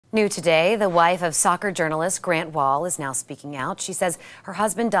New today, the wife of soccer journalist Grant Wahl is now speaking out. She says her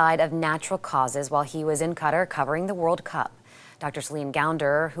husband died of natural causes while he was in Qatar covering the World Cup. Dr. Celine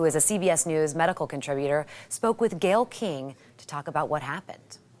Gounder, who is a CBS News medical contributor, spoke with Gayle King to talk about what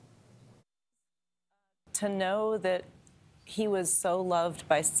happened. To know that he was so loved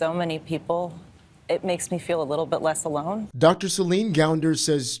by so many people, it makes me feel a little bit less alone. Dr. Celine Gounder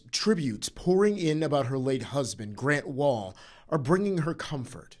says tributes pouring in about her late husband, Grant Wahl, are bringing her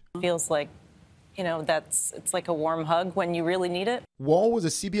comfort. Feels like, it's like a warm hug when you really need it. Wahl was a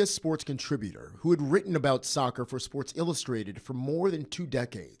CBS Sports contributor who had written about soccer for Sports Illustrated for more than 2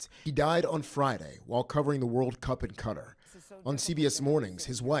 decades. He died on Friday while covering the World Cup in Qatar. On CBS Mornings,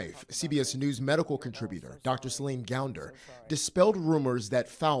 his wife, CBS News medical contributor Dr. Celine Gounder, dispelled rumors that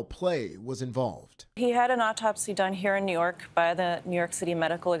foul play was involved. He had an autopsy done here in New York by the New York City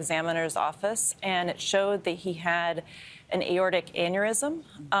Medical Examiner's Office, and it showed that he had an aortic aneurysm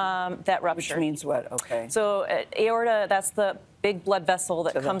that ruptured. Which means what? Okay. So aorta, that's the big blood vessel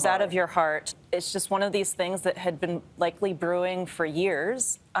that comes out of your heart. It's just one of these things that had been likely brewing for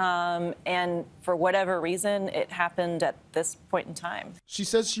years, and for whatever reason, it happened at this point in time. She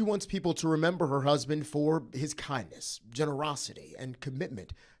says she wants people to remember her husband for his kindness, generosity, and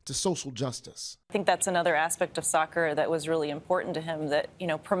commitment to social justice. I think that's another aspect of soccer that was really important to him, that,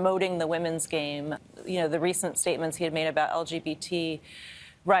 promoting the women's game, the recent statements he had made about LGBT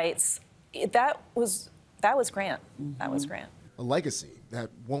rights, that was Grant. Mm-hmm. That was Grant. A legacy that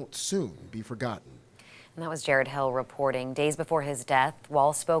won't soon be forgotten. And that was Jared Hill reporting. Days before his death,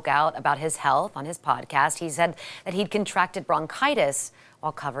 Wahl spoke out about his health on his podcast. He said that he'd contracted bronchitis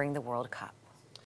while covering the World Cup.